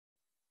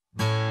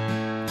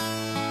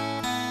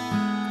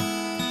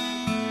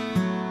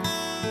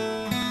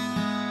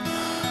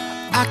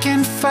I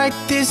can't fight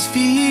this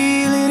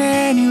feeling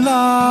any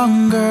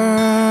longer,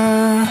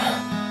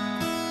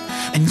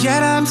 and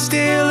yet I'm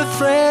still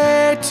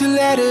afraid to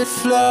let it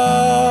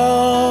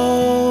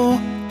flow.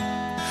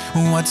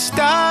 What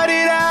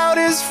started out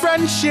as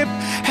friendship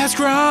has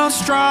grown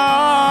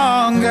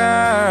stronger.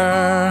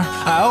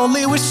 I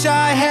only wish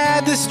I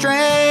had the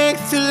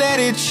strength to let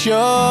it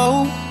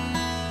show.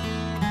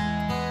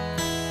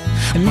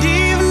 And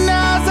even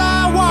as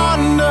I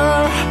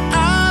wander,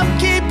 I'm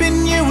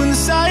keeping you in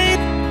sight.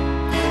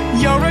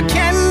 You're a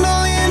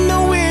candle in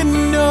the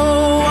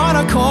window on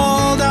a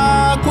cold,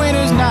 dark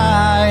winter's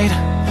night,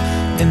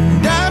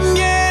 and I'm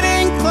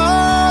getting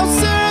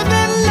closer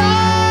than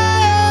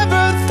I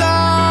ever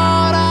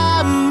thought I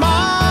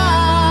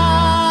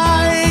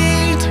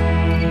might.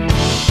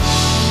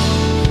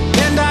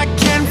 And I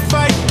can't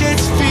fight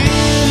this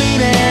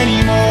feeling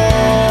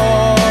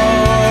anymore.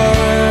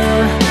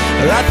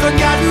 I've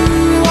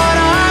forgotten what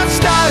I've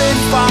started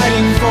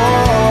fighting for.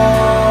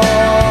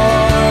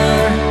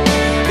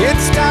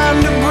 It's time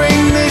to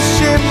bring this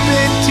ship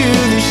into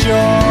the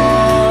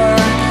shore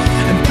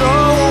and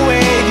throw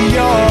away the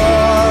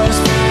yours.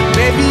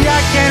 Baby, I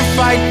can't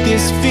fight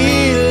this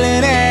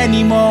feeling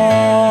anymore.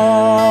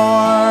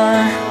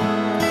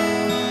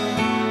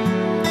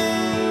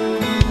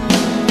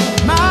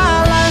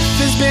 My life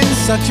has been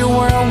such a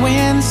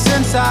whirlwind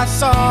since I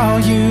saw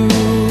you.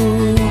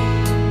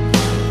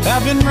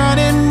 I've been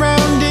running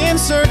round in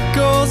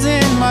circles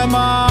in my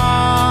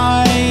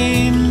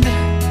mind,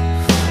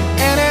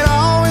 and it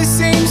always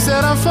seems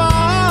that I'm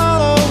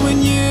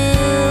following you,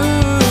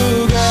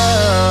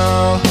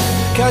 girl,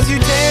 'cause you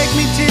take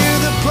me to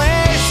the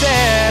place